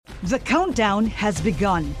The countdown has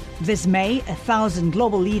begun. This May, 1,000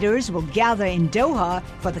 global leaders will gather in Doha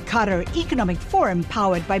for the Qatar Economic Forum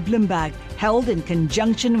powered by Bloomberg, held in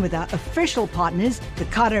conjunction with our official partners, the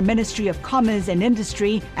Qatar Ministry of Commerce and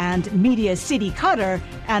Industry and Media City Qatar,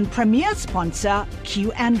 and premier sponsor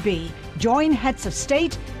Q&B. Join heads of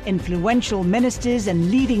state, influential ministers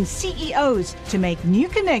and leading CEOs to make new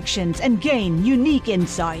connections and gain unique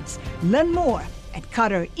insights. Learn more at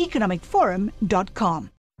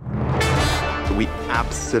QatarEconomicForum.com. We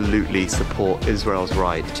absolutely support Israel's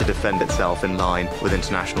right to defend itself in line with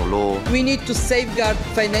international law. We need to safeguard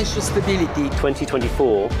financial stability.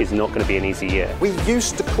 2024 is not going to be an easy year. We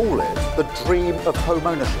used to call it the dream of home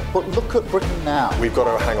ownership, but look at Britain now. We've got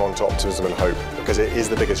to hang on to optimism and hope because it is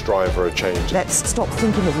the biggest driver of change. Let's stop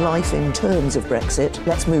thinking of life in terms of Brexit.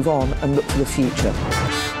 Let's move on and look to the future.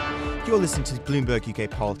 You're listening to Bloomberg UK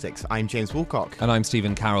Politics. I'm James Woolcock. And I'm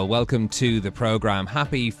Stephen Carroll. Welcome to the programme.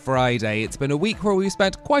 Happy Friday. It's been a week where we've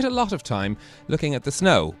spent quite a lot of time looking at the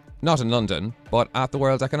snow. Not in London, but at the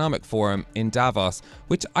World Economic Forum in Davos,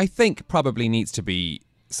 which I think probably needs to be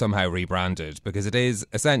somehow rebranded because it is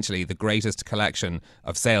essentially the greatest collection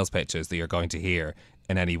of sales pitches that you're going to hear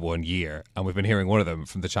in any one year. And we've been hearing one of them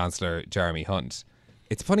from the Chancellor, Jeremy Hunt.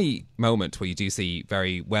 It's a funny moment where you do see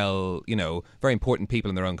very very important people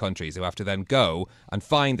in their own countries who have to then go and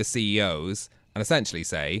find the CEOs and essentially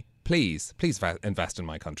say, please invest in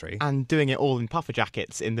my country. And doing it all in puffer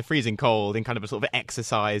jackets in the freezing cold in kind of a sort of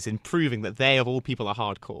exercise in proving that they, of all people, are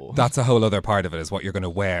hardcore. That's a whole other part of it, is what you're going to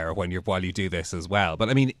wear while you do this as well. But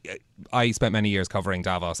I mean, I spent many years covering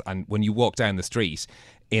Davos, and when you walk down the street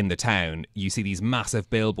in the town, you see these massive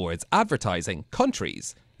billboards advertising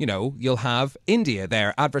countries. You know, you'll have India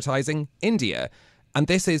there advertising India. And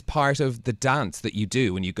this is part of the dance that you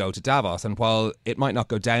do when you go to Davos. And while it might not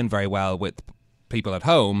go down very well with people at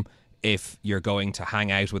home, if you're going to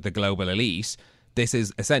hang out with the global elite, this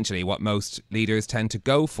is essentially what most leaders tend to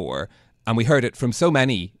go for. And we heard it from so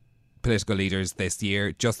many political leaders this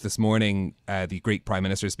year. Just this morning, the Greek Prime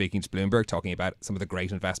Minister speaking to Bloomberg, talking about some of the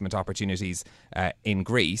great investment opportunities in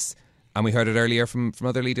Greece. And we heard it earlier from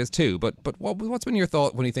other leaders too. But what's been your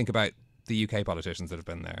thought when you think about the UK politicians that have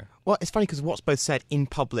been there? Well, it's funny because what's both said in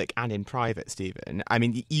public and in private, Stephen. I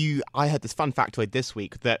mean, I heard this fun factoid this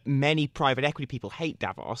week that many private equity people hate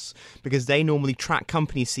Davos because they normally track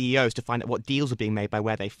company CEOs to find out what deals are being made by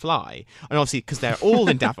where they fly. And obviously, because they're all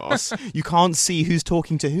in Davos, you can't see who's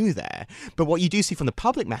talking to who there. But what you do see from the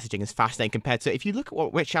public messaging is fascinating compared to, if you look at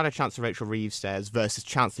what Shadow Chancellor Rachel Reeves says versus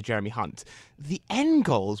Chancellor Jeremy Hunt, the end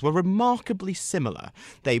goals were remarkably similar.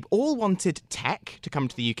 They all wanted tech to come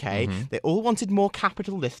to the UK. Mm-hmm. They all wanted more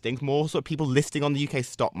capital listings, more sort of people listing on the UK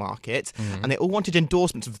stock market, and they all wanted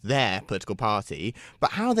endorsements of their political party.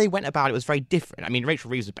 But how they went about it was very different. I mean,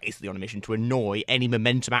 Rachel Reeves was basically on a mission to annoy any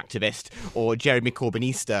momentum activist or Jeremy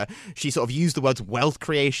Corbynista. She sort of used the words wealth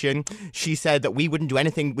creation. She said that we wouldn't do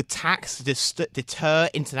anything with tax to deter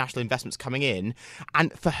international investments coming in.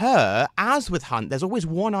 And for her, as with Hunt, there's always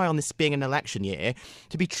one eye on this being an election year.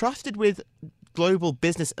 To be trusted with global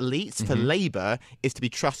business elites for Labour is to be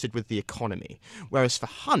trusted with the economy. Whereas for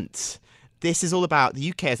Hunt, this is all about the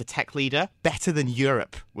UK as a tech leader, better than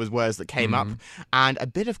Europe was words that came up, and a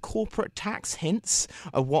bit of corporate tax hints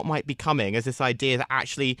of what might be coming as this idea that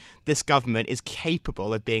actually this government is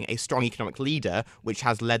capable of being a strong economic leader, which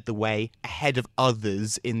has led the way ahead of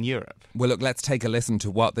others in Europe. Well, look, let's take a listen to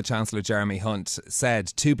what the Chancellor Jeremy Hunt said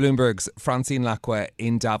to Bloomberg's Francine Lacqua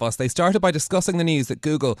in Davos. They started by discussing the news that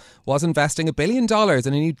Google was investing $1 billion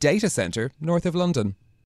in a new data centre north of London.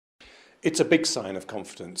 It's a big sign of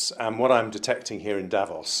confidence, and what I'm detecting here in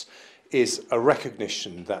Davos is a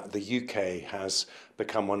recognition that the UK has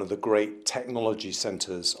become one of the great technology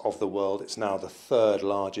centres of the world. It's now the third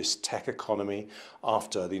largest tech economy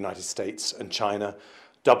after the United States and China,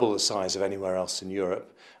 double the size of anywhere else in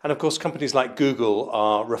Europe. And of course, companies like Google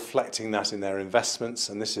are reflecting that in their investments,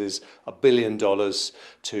 and this is $1 billion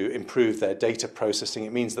to improve their data processing.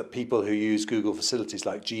 It means that people who use Google facilities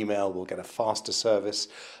like Gmail will get a faster service.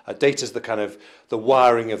 Data is the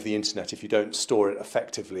wiring of the internet. If you don't store it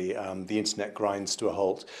effectively, the internet grinds to a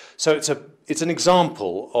halt. So it's an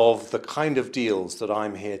example of the kind of deals that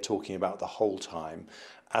I'm here talking about the whole time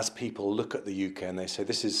as people look at the UK and they say,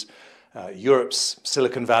 this is Europe's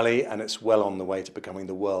Silicon Valley, and it's well on the way to becoming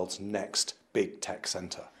the world's next big tech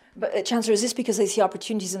centre. But Chancellor, is this because they see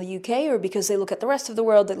opportunities in the UK, or because they look at the rest of the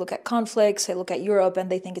world, they look at conflicts, they look at Europe, and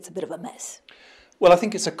they think it's a bit of a mess? Well, I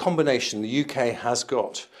think it's a combination. The UK has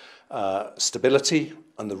got stability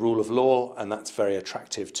and the rule of law, and that's very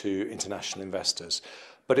attractive to international investors.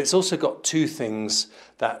 But it's also got two things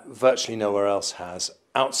that virtually nowhere else has.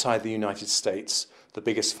 Outside the United States, the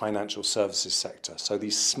biggest financial services sector. So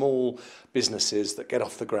these small businesses that get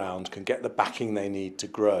off the ground can get the backing they need to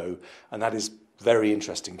grow, and that is very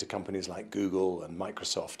interesting to companies like Google and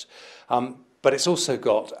Microsoft. But it's also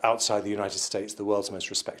got, outside the United States, the world's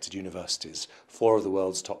most respected universities, 4 of the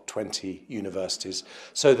world's top 20 universities.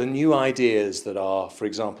 So the new ideas that are, for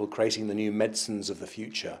example, creating the new medicines of the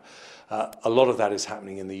future, a lot of that is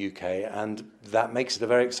happening in the UK, and that makes it a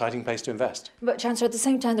very exciting place to invest. But Chancellor, at the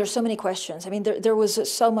same time, there's so many questions. I mean, there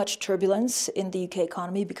was so much turbulence in the UK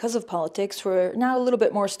economy because of politics. We're now a little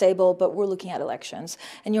bit more stable, but we're looking at elections,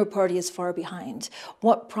 and your party is far behind.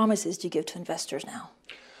 What promises do you give to investors now?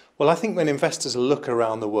 Well, I think when investors look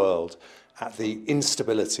around the world at the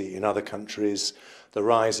instability in other countries, the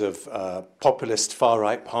rise of populist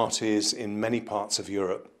far-right parties in many parts of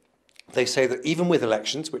Europe, they say that even with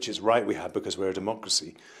elections, which is right we have because we're a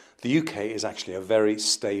democracy, the UK is actually a very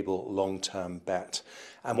stable long-term bet.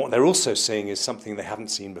 And what they're also seeing is something they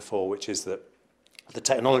haven't seen before, which is that the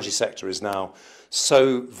technology sector is now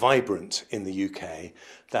so vibrant in the UK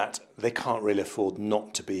that they can't really afford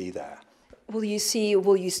not to be there. Will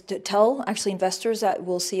you tell actually investors that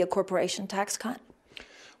we'll see a corporation tax cut?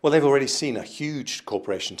 Well, they've already seen a huge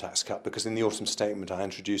corporation tax cut because in the autumn statement I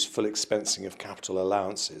introduced full expensing of capital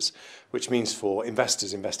allowances, which means for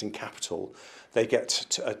investors investing capital, they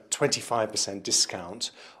get a 25%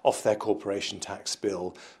 discount off their corporation tax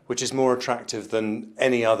bill, which is more attractive than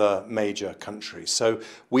any other major country. So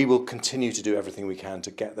we will continue to do everything we can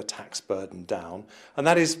to get the tax burden down. And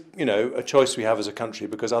that is, a choice we have as a country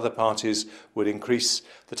because other parties would increase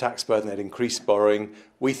the tax burden, they'd increase borrowing.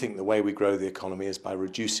 We think the way we grow the economy is by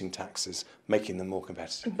reducing taxes, making them more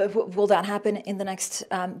competitive. But will that happen in the next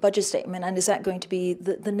budget statement? And is that going to be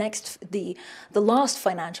the last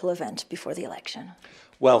financial event before the election?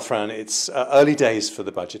 Well, Fran, it's early days for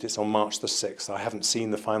the budget. It's on March the 6th. I haven't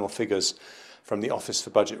seen the final figures from the Office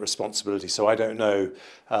for Budget Responsibility, so I don't know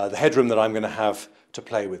the headroom that I'm going to have to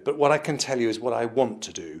play with. But what I can tell you is what I want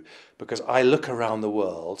to do, because I look around the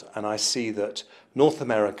world and I see that North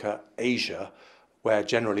America, Asia, where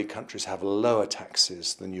generally countries have lower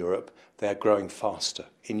taxes than Europe, they're growing faster.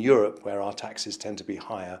 In Europe, where our taxes tend to be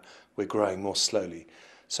higher, we're growing more slowly.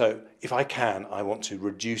 So if I can, I want to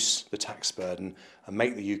reduce the tax burden and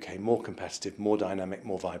make the UK more competitive, more dynamic,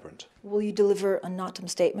 more vibrant. Will you deliver an autumn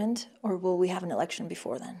statement, or will we have an election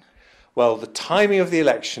before then? Well, the timing of the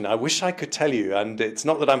election, I wish I could tell you, and it's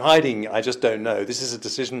not that I'm hiding, I just don't know. This is a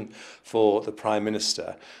decision for the Prime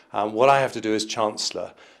Minister. What I have to do as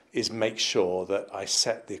Chancellor is make sure that I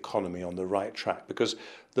set the economy on the right track, because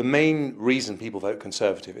the main reason people vote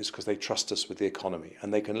Conservative is because they trust us with the economy,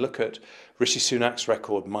 and they can look at Rishi Sunak's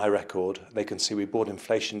record, my record. They can see we brought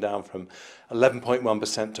inflation down from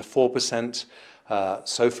 11.1% to 4%.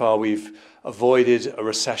 So far we've avoided a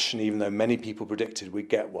recession, even though many people predicted we'd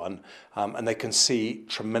get one, and they can see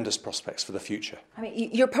tremendous prospects for the future. I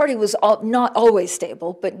mean, your party was not always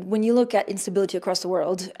stable, but when you look at instability across the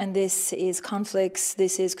world, and this is conflicts,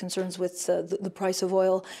 this is concerns with the price of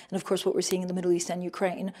oil, and of course what we're seeing in the Middle East and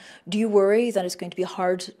Ukraine, do you worry that it's going to be a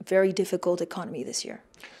hard, very difficult economy this year?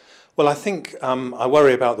 Well, I think I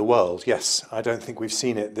worry about the world, yes. I don't think we've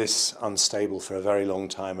seen it this unstable for a very long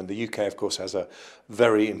time. And the UK, of course, has a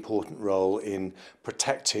very important role in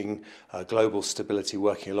protecting global stability,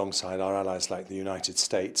 working alongside our allies like the United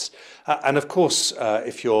States. And of course,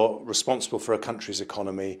 if you're responsible for a country's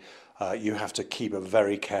economy, you have to keep a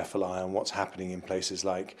very careful eye on what's happening in places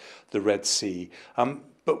like the Red Sea.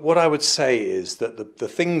 But what I would say is that the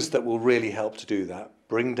things that will really help to do that,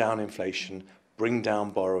 bring down inflation, bring down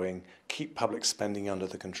borrowing, keep public spending under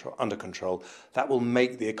control, that will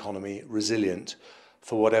make the economy resilient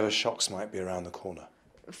for whatever shocks might be around the corner.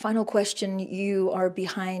 Final question, you are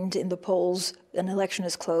behind in the polls, an election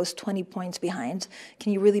is close, 20 points behind.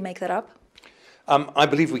 Can you really make that up? I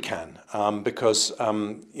believe we can, because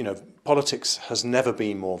politics has never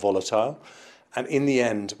been more volatile. And in the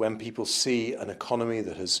end, when people see an economy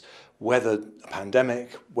that has weathered a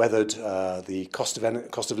pandemic, weathered the cost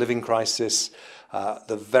of living crisis,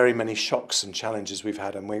 the very many shocks and challenges we've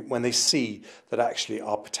had, and when they see that actually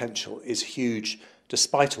our potential is huge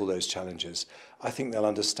despite all those challenges, I think they'll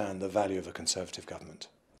understand the value of a Conservative government.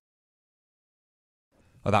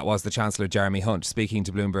 Well, that was the Chancellor Jeremy Hunt speaking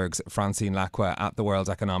to Bloomberg's Francine Lacqua at the World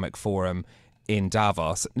Economic Forum in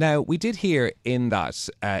Davos. Now, we did hear in that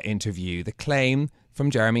interview the claim from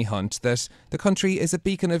Jeremy Hunt that the country is a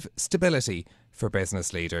beacon of stability for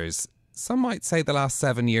business leaders. Some might say the last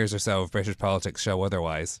 7 years or so of British politics show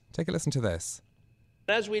otherwise. Take a listen to this.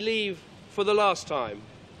 As we leave for the last time,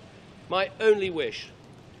 my only wish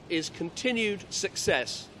is continued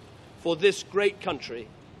success for this great country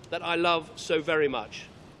that I love so very much.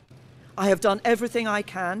 I have done everything I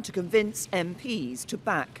can to convince MPs to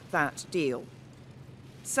back that deal.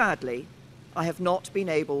 Sadly, I have not been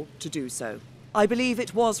able to do so. I believe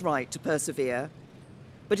it was right to persevere,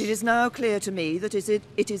 but it is now clear to me that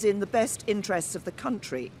it is in the best interests of the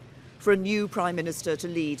country for a new Prime Minister to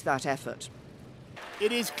lead that effort.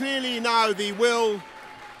 It is clearly now the will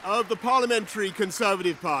of the Parliamentary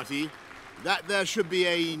Conservative Party that there should be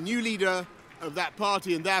a new leader of that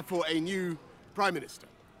party and therefore a new Prime Minister.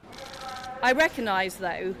 I recognise,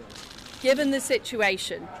 though, given the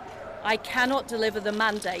situation, I cannot deliver the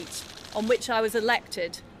mandate on which I was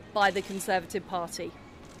elected by the Conservative Party.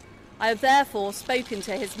 I have therefore spoken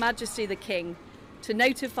to His Majesty the King to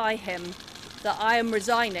notify him that I am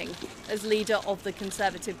resigning as leader of the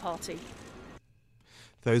Conservative Party.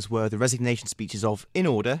 Those were the resignation speeches of, in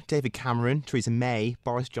order, David Cameron, Theresa May,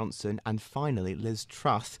 Boris Johnson, and finally Liz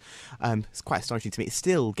Truss. It's quite astonishing to me. It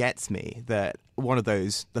still gets me that one of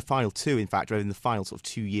those, the final two, in fact, are in the final sort of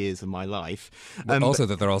 2 years of my life. Also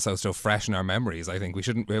that they're also still fresh in our memories. I think we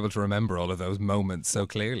shouldn't be able to remember all of those moments so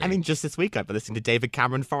clearly. I mean, just this week I've been listening to David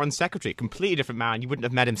Cameron, Foreign Secretary, completely different man. You wouldn't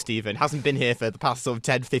have met him, Stephen. Hasn't been here for the past sort of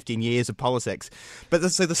 10, 15 years of politics. But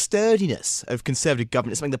so the sturdiness of Conservative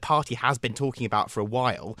government is something the party has been talking about for a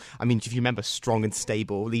while. I mean, if you remember, strong and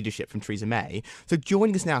stable leadership from Theresa May. So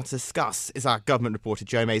joining us now to discuss is our government reporter,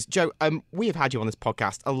 Joe Mays. Joe, we have had you on this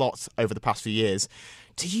podcast a lot over the past few years.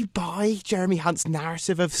 Do you buy Jeremy Hunt's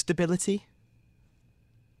narrative of stability?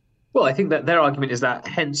 Well, I think that their argument is that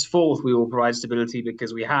henceforth we will provide stability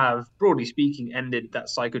because we have, broadly speaking, ended that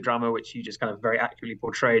psychodrama which you just kind of very accurately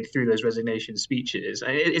portrayed through those resignation speeches.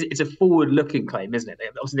 And it's a forward-looking claim, isn't it?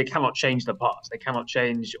 Obviously, they cannot change the past. They cannot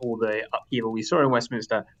change all the upheaval we saw in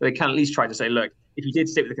Westminster. But they can at least try to say, look, if you did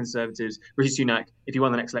stick with the Conservatives, Rishi Sunak, if you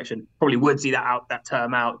won the next election, probably would see that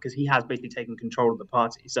term out because he has basically taken control of the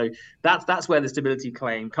party. So that's where the stability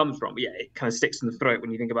claim comes from. But yeah, it kind of sticks in the throat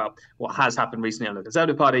when you think about what has happened recently on the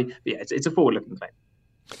Conservative Party. But yeah, it's a forward-looking claim.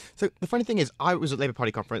 So the funny thing is, I was at Labour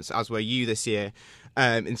Party conference, as were you this year,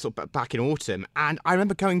 in sort of back in autumn, and I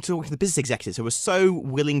remember going to talk to the business executives who were so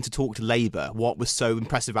willing to talk to Labour, what was so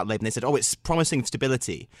impressive about Labour, and they said, oh, it's promising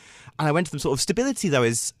stability. And I went to them sort of, stability, though,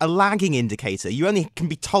 is a lagging indicator. You only can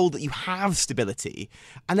be told that you have stability.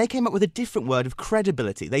 And they came up with a different word of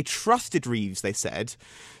credibility. They trusted Reeves, they said,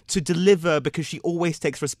 to deliver because she always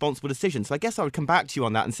takes responsible decisions. So I guess I would come back to you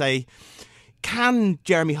on that and say, can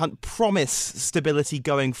Jeremy Hunt promise stability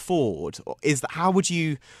going forward? Or how would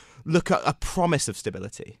you look at a promise of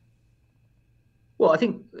stability? Well, I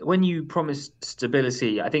think when you promise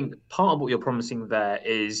stability, I think part of what you're promising there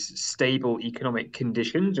is stable economic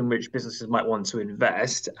conditions in which businesses might want to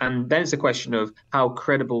invest. And then it's a question of how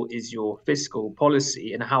credible is your fiscal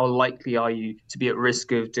policy and how likely are you to be at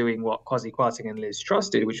risk of doing what Kwasi Kwarteng and Liz Truss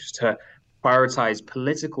did, which was to prioritize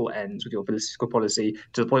political ends with your fiscal policy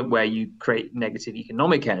to the point where you create negative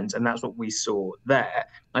economic ends. And that's what we saw there.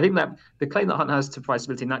 I think that the claim that Hunt has to provide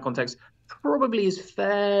stability in that context probably is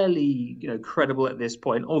fairly, credible at this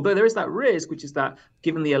point. Although there is that risk, which is that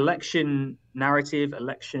given the election narrative,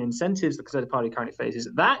 election incentives the Conservative Party currently faces,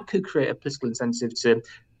 that could create a political incentive to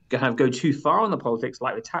kind of go too far on the politics,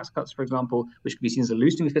 like with tax cuts, for example, which could be seen as a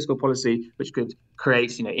loosening of fiscal policy, which could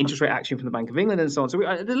create, interest rate action from the Bank of England and so on. So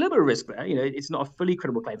there's a little bit of risk there. It's not a fully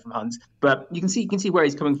credible claim from Hunt, but you can see where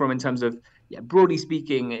he's coming from in terms of, broadly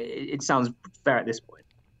speaking, it sounds fair at this point.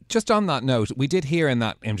 Just on that note, we did hear in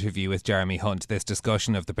that interview with Jeremy Hunt this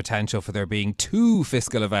discussion of the potential for there being two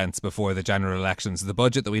fiscal events before the general elections, the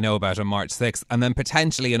budget that we know about on March 6th, and then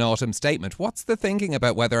potentially an autumn statement. What's the thinking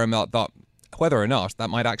about whether or not that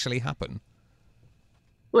might actually happen?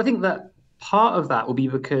 Well, I think that part of that will be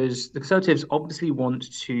because the Conservatives obviously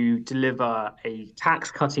want to deliver a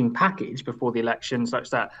tax-cutting package before the election such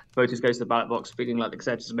that voters go to the ballot box feeling like the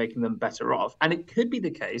Conservatives are making them better off. And it could be the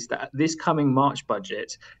case that this coming March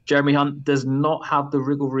budget, Jeremy Hunt does not have the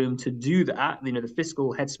wriggle room to do that. The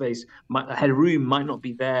fiscal headroom might not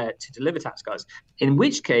be there to deliver tax cuts, in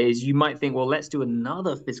which case you might think, well, let's do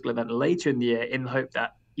another fiscal event later in the year in the hope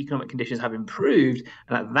that economic conditions have improved,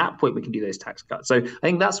 and at that point we can do those tax cuts. So I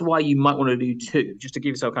think that's why you might want to do two, just to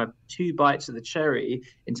give yourself kind of two bites of the cherry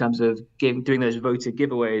in terms of doing those voter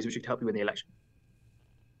giveaways, which would help you win the election.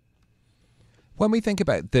 When we think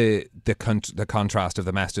about the contrast of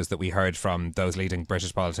the messages that we heard from those leading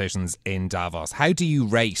British politicians in Davos, how do you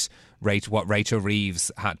rate what Rachel Reeves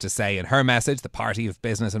had to say in her message, the party of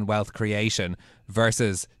business and wealth creation,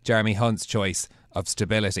 versus Jeremy Hunt's choice of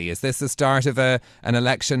stability? Is this the start of an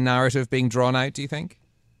election narrative being drawn out, do you think?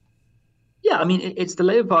 Yeah, I mean, it's the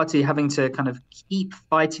Labour Party having to kind of keep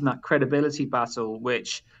fighting that credibility battle,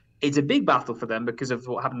 which it's a big battle for them because of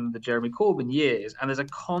what happened in the Jeremy Corbyn years, and there's a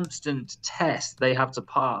constant test they have to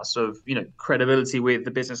pass of credibility with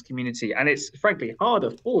the business community, and it's frankly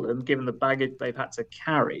harder for them given the baggage they've had to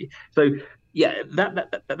carry. So yeah,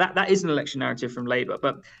 that is an election narrative from Labour,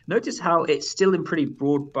 but notice how it's still in pretty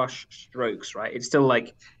broad brush strokes, right? It's still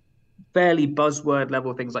like fairly buzzword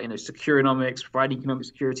level things like securonomics, providing economic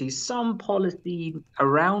security, some policy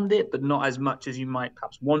around it, but not as much as you might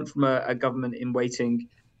perhaps want from a government in waiting.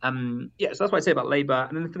 So that's what I'd say about Labour.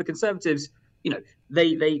 And then for the Conservatives,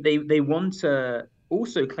 they want to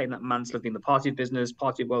also claim that mantle of being the party of business,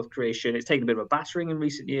 party of wealth creation. It's taken a bit of a battering in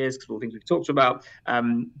recent years because of all the things we've talked about.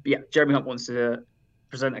 Jeremy Hunt wants to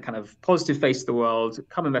present a kind of positive face to the world,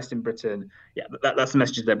 come invest in Britain. Yeah, that's the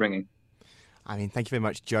message they're bringing. I mean, thank you very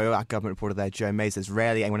much, Joe, our government reporter there, Joe Mays. There's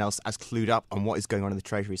rarely anyone else as clued up on what is going on in the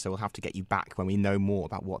Treasury, so we'll have to get you back when we know more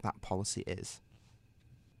about what that policy is.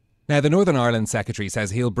 Now, the Northern Ireland Secretary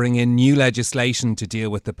says he'll bring in new legislation to deal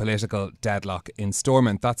with the political deadlock in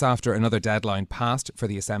Stormont. That's after another deadline passed for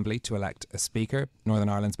the Assembly to elect a Speaker. Northern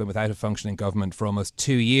Ireland's been without a functioning government for almost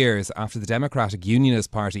 2 years after the Democratic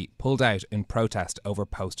Unionist Party pulled out in protest over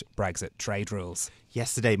post-Brexit trade rules.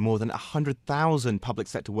 Yesterday, more than 100,000 public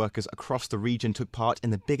sector workers across the region took part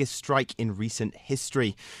in the biggest strike in recent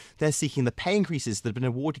history. They're seeking the pay increases that have been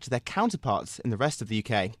awarded to their counterparts in the rest of the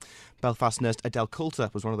UK. Belfast nurse Adele Coulter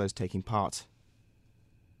was one of those taking part.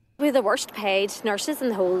 We're the worst paid nurses in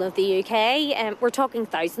the whole of the UK. We're talking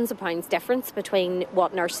thousands of pounds difference between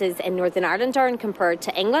what nurses in Northern Ireland earn compared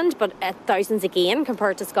to England, but thousands again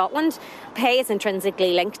compared to Scotland. Pay is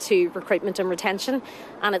intrinsically linked to recruitment and retention,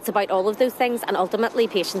 and it's about all of those things and ultimately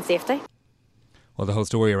patient safety. Well, the whole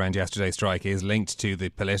story around yesterday's strike is linked to the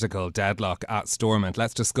political deadlock at Stormont.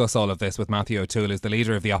 Let's discuss all of this with Matthew O'Toole, who's the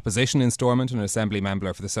leader of the opposition in Stormont and an Assembly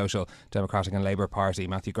member for the Social Democratic and Labour Party.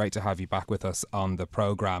 Matthew, great to have you back with us on the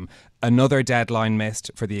programme. Another deadline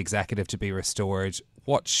missed for the executive to be restored.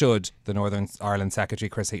 What should the Northern Ireland Secretary,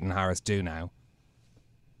 Chris Heaton-Harris, do now?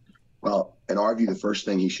 Well, in our view, the first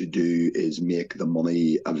thing he should do is make the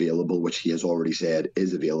money available, which he has already said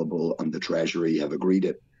is available, and the Treasury have agreed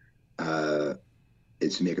it.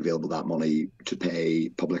 Is to make available that money to pay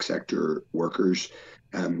public sector workers.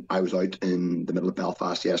 I was out in the middle of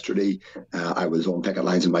Belfast yesterday. I was on picket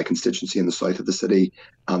lines in my constituency in the south of the city,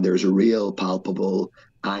 and there's a real palpable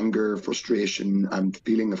anger, frustration, and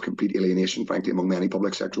feeling of complete alienation, frankly, among many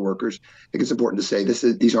public sector workers. I think it's important to say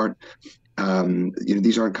these aren't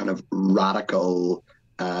kind of radical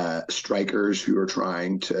strikers who are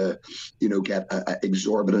trying to, get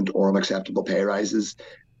exorbitant or unacceptable pay rises.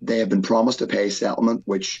 They have been promised a pay settlement,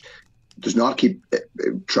 which does not keep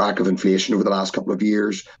track of inflation over the last couple of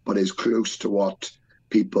years, but is close to what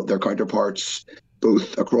their counterparts,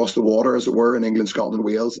 both across the water, as it were, in England, Scotland,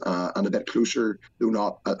 Wales, and a bit closer, though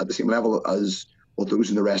not at the same level as what those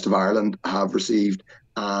in the rest of Ireland have received.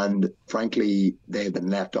 And frankly, they have been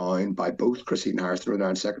let down by both Chris Heaton-Harris, the Northern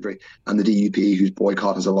Ireland Secretary, and the DUP, whose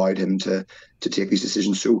boycott has allowed him to take these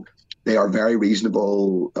decisions. So they are very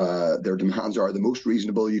reasonable. Their demands are the most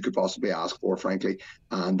reasonable you could possibly ask for, frankly.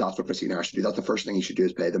 And that's what Chris Heaton-Harris should do. That's the first thing he should do,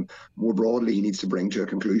 is pay them. More broadly, he needs to bring to a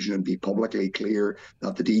conclusion and be publicly clear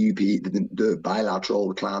that the DUP, the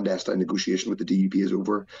bilateral clandestine negotiation with the DUP is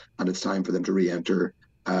over, and it's time for them to re-enter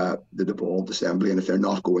the devolved assembly. And if they're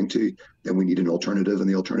not going to, then we need an alternative. And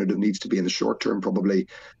the alternative needs to be, in the short term, probably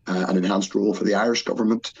an enhanced role for the Irish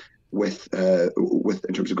government, with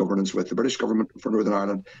in terms of governance with the British government for Northern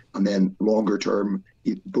Ireland, and then longer term,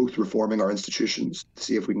 both reforming our institutions to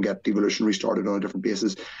see if we can get devolution restarted on a different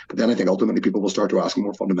basis. But then I think ultimately people will start to ask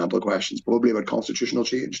more fundamental questions, probably about constitutional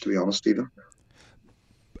change, to be honest, Stephen.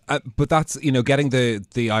 But that's, getting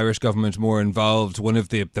the Irish government more involved, one of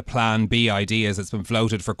the Plan B ideas that's been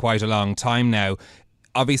floated for quite a long time now.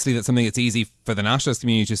 Obviously, that's something that's easy for the nationalist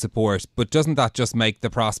community to support, but doesn't that just make the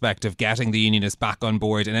prospect of getting the unionists back on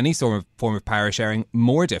board in any sort of form of power sharing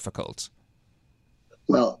more difficult?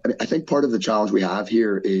 Well, I think part of the challenge we have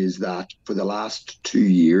here is that for the last 2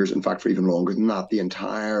 years, in fact, for even longer than that, the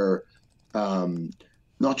entire,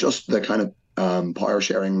 not just the kind of power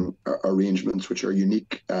sharing arrangements, which are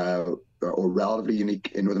unique or relatively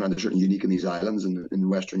unique in Northern Ireland, certainly unique in these islands and in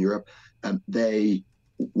Western Europe,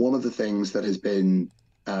 one of the things that has been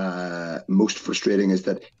most frustrating is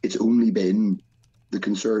that it's only been the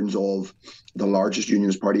concerns of the largest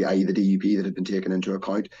unionist party, i.e. the DUP, that have been taken into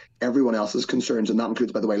account. Everyone else's concerns, and that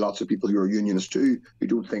includes, by the way, lots of people who are unionists too, who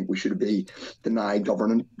don't think we should be denied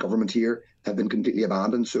government here, have been completely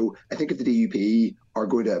abandoned. So I think if the DUP are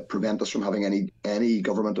going to prevent us from having any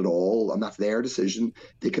government at all, and that's their decision,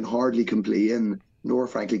 they can hardly complain, nor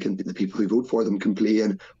frankly can the people who vote for them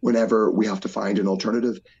complain whenever we have to find an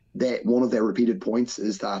alternative. one of their repeated points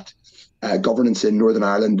is that governance in Northern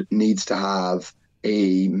Ireland needs to have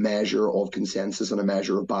a measure of consensus and a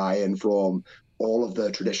measure of buy-in from all of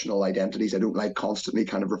the traditional identities. I don't like constantly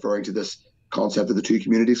kind of referring to this concept of the two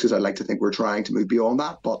communities, because I like to think we're trying to move beyond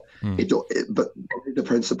that. But but the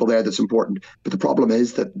principle there that's important. But the problem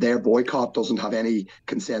is that their boycott doesn't have any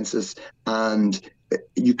consensus, and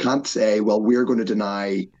you can't say, well, we're going to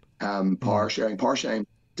deny power sharing. Power sharing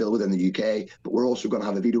still within the UK, but we're also going to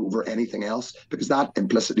have a veto over anything else, because that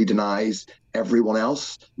implicitly denies everyone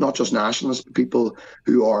else, not just nationalists, but people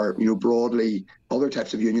who are, broadly other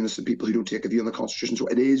types of unionists and people who don't take a view on the Constitution. So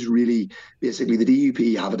it is really basically the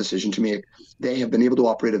DUP have a decision to make. They have been able to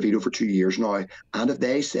operate a veto for 2 years now, and if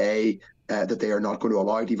they say that they are not going to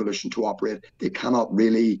allow devolution to operate, they cannot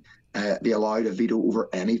really be allowed a veto over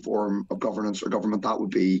any form of governance or government. That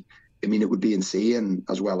would be, it would be insane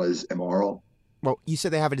as well as immoral. Well, you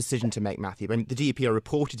said they have a decision to make, Matthew. The DUP are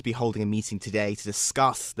reported to be holding a meeting today to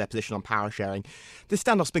discuss their position on power sharing. This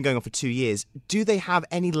standoff's been going on for 2 years. Do they have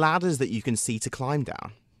any ladders that you can see to climb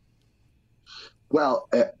down? Well,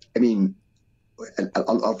 for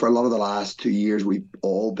a lot of the last 2 years, we've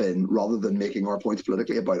all been, rather than making our points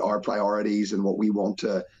politically about our priorities and what we want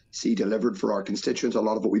to see delivered for our constituents, a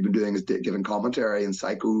lot of what we've been doing is giving commentary and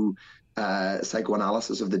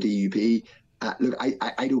psychoanalysis of the DUP. Look,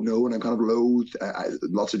 I don't know, and I'm kind of loath.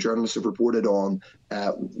 Lots of journalists have reported on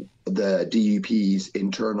the DUP's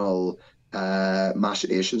internal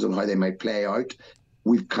machinations and how they might play out.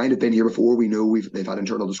 We've kind of been here before. We know they've had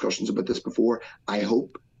internal discussions about this before. I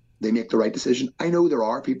hope they make the right decision. I know there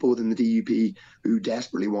are people within the DUP who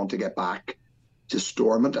desperately want to get back to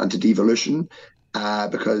Stormont and to devolution,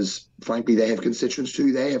 because frankly they have constituents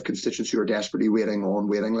too. They have constituents who are desperately waiting on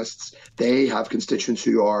waiting lists. They have constituents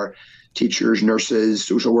who are teachers, nurses,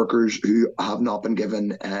 social workers who have not been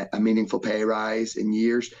given a meaningful pay rise in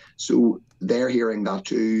years. So they're hearing that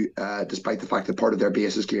too, despite the fact that part of their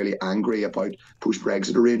base is clearly angry about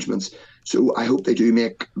post-Brexit arrangements. So I hope they do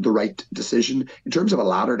make the right decision. In terms of a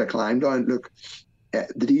ladder to climb down, look,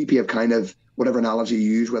 the DUP have kind of, whatever analogy you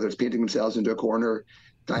use, whether it's painting themselves into a corner,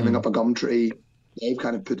 climbing up a gum tree, they've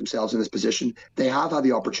kind of put themselves in this position. They have had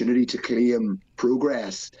the opportunity to claim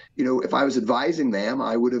progress. If I was advising them,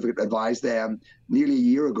 I would have advised them nearly a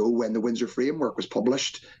year ago when the Windsor Framework was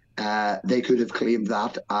published. They could have claimed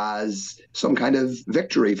that as some kind of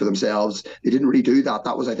victory for themselves. They didn't really do that.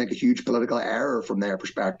 That was, I think, a huge political error from their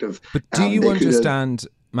perspective. But do you understand,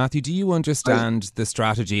 Matthew, do you understand the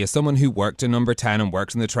strategy? As someone who worked in Number 10 and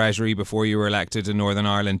worked in the Treasury before you were elected in Northern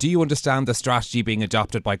Ireland, do you understand the strategy being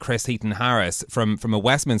adopted by Chris Heaton-Harris from a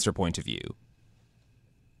Westminster point of view?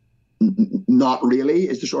 Not really,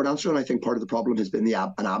 is the short answer. And I think part of the problem has been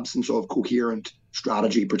an absence of coherent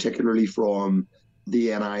strategy, particularly from the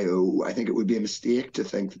NIO. I think it would be a mistake to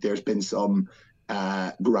think that there's been some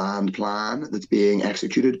grand plan that's being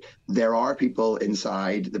executed. There are people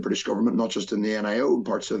inside the British government, not just in the NIO,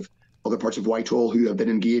 other parts of Whitehall, who have been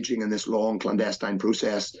engaging in this long clandestine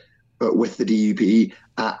process with the DUP.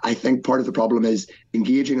 I think part of the problem is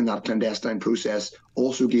engaging in that clandestine process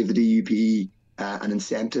also gave the DUP an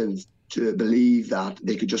incentive to believe that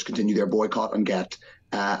they could just continue their boycott and get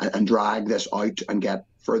and drag this out and get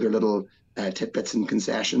further little tidbits and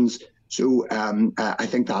concessions. So I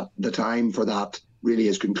think that the time for that really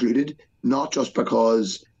is concluded, not just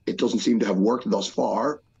because it doesn't seem to have worked thus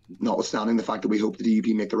far, notwithstanding the fact that we hope the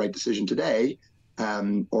DUP make the right decision today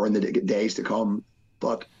or in the days to come,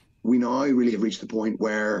 but we now really have reached the point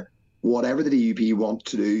where whatever the DUP want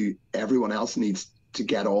to do, everyone else needs to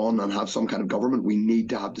get on and have some kind of government. We need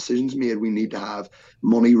to have decisions made. We need to have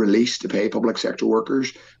money released to pay public sector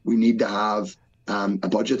workers. We need to have a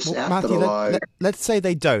budget set Matthew, that allows... let's say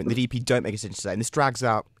the DUP don't make a decision today, and this drags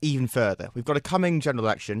out even further. We've got a coming general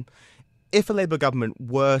election. If a Labour government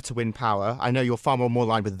were to win power, I know you're far more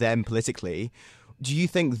aligned with them politically, do you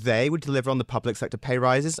think they would deliver on the public sector pay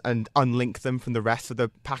rises and unlink them from the rest of the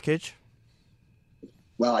package?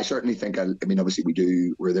 Well, I certainly think, obviously we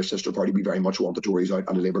do, we're their sister party, we very much want the Tories out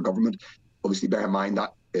and a Labour government. Obviously, bear in mind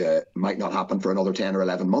that might not happen for another 10 or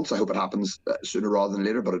 11 months. I hope it happens sooner rather than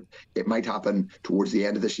later, but it might happen towards the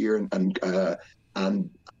end of this year. And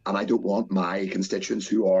I don't want my constituents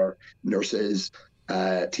who are nurses,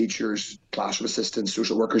 teachers, classroom assistants,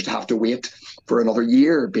 social workers to have to wait for another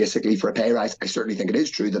year, basically, for a pay rise. I certainly think it is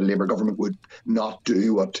true that a Labour government would not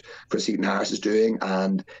do what Chris Heaton-Harris is doing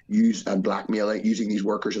and blackmail using these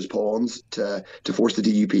workers as pawns to force the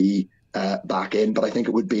DUP back in. But I think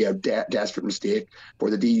it would be a desperate mistake for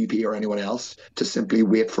the DUP or anyone else to simply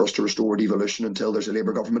wait for us to restore devolution until there's a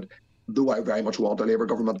Labour government. Though I very much want a Labour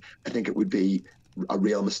government, I think it would be a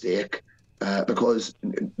real mistake because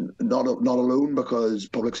not alone because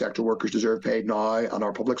public sector workers deserve paid now and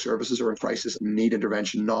our public services are in crisis and need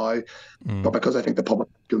intervention now, but because I think the public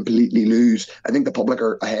completely lose. I think the public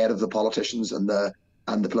are ahead of the politicians and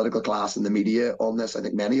the political class and the media on this. I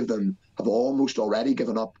think many of them have almost already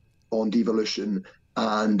given up on devolution,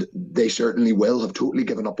 and they certainly will have totally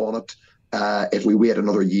given up on it if we wait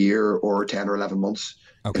another year or 10 or 11 months.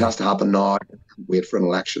 Okay. It has to happen now. Wait for an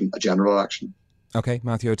election, a general election. Okay,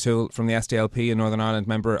 Matthew O'Toole from the SDLP in Northern Ireland,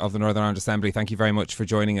 member of the Northern Ireland Assembly. Thank you very much for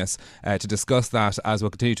joining us to discuss that, as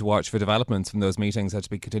we'll continue to watch for developments from those meetings that will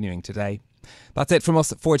be continuing today. That's it from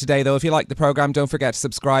us for today, though. If you like the programme, don't forget to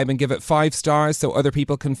subscribe and give it 5 stars so other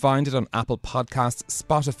people can find it on Apple Podcasts,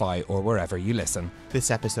 Spotify or wherever you listen.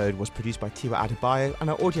 This episode was produced by Tiwa Adebayo and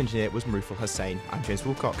our audio engineer was Marufal Hussain. I'm James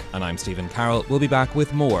Woolcock. And I'm Stephen Carroll. We'll be back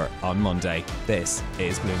with more on Monday. This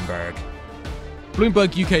is Bloomberg.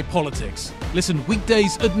 Bloomberg UK Politics. Listen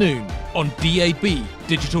weekdays at noon on DAB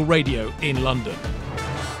Digital Radio in London.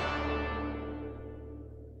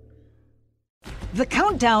 The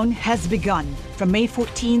countdown has begun. From May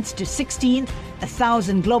 14th to 16th,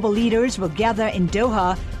 1,000 global leaders will gather in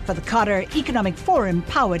Doha for the Qatar Economic Forum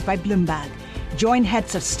powered by Bloomberg. Join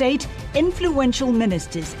heads of state, influential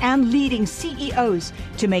ministers and leading CEOs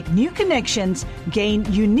to make new connections, gain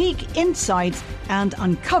unique insights and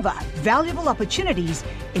uncover valuable opportunities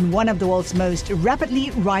in one of the world's most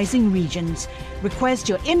rapidly rising regions. Request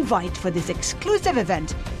your invite for this exclusive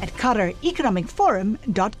event at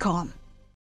QatarEconomicForum.com.